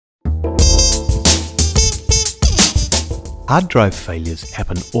Hard drive failures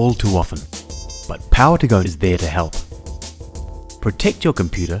happen all too often, but Power2Go is there to help. Protect your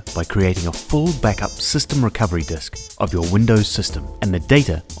computer by creating a full backup system recovery disk of your Windows system and the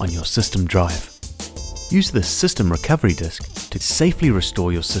data on your system drive. Use this system recovery disk to safely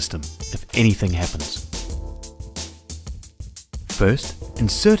restore your system if anything happens. First,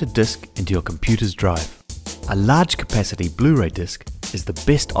 insert a disk into your computer's drive. A large capacity Blu-ray disc is the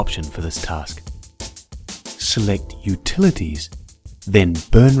best option for this task. Select Utilities, then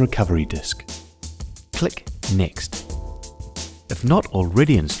Burn Recovery Disk. Click Next. If not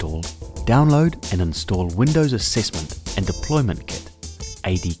already installed, download and install Windows Assessment and Deployment Kit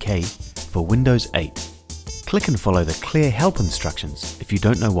 (ADK) for Windows 8. Click and follow the Clear Help instructions if you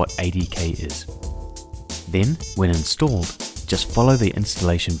don't know what ADK is. Then, when installed, just follow the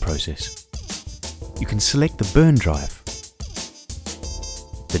installation process. You can select the burn drive,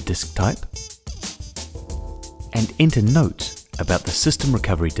 the disk type, and enter notes about the system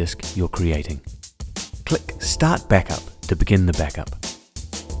recovery disk you're creating. Click Start Backup to begin the backup.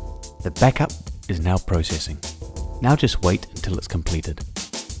 The backup is now processing. Now just wait until it's completed.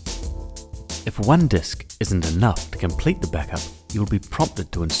 If one disk isn't enough to complete the backup, you'll be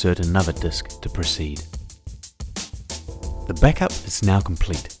prompted to insert another disk to proceed. The backup is now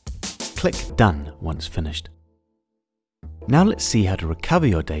complete. Click Done once finished. Now let's see how to recover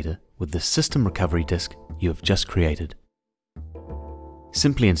your data with the system recovery disk you have just created.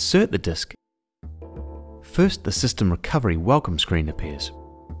 Simply insert the disk. First, the System Recovery welcome screen appears.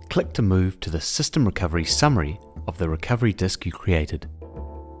 Click to move to the System Recovery summary of the recovery disk you created.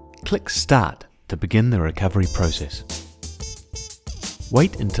 Click Start to begin the recovery process.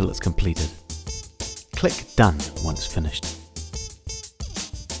 Wait until it's completed. Click Done once finished.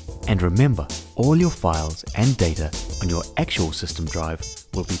 And remember, all your files and data on your actual system drive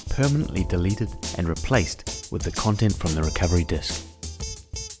will be permanently deleted and replaced with the content from the recovery disk.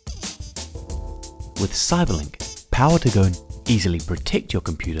 With CyberLink, Power2Go easily protect your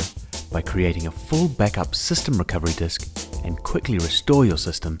computer by creating a full backup system recovery disk and quickly restore your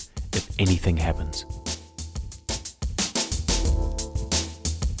system if anything happens.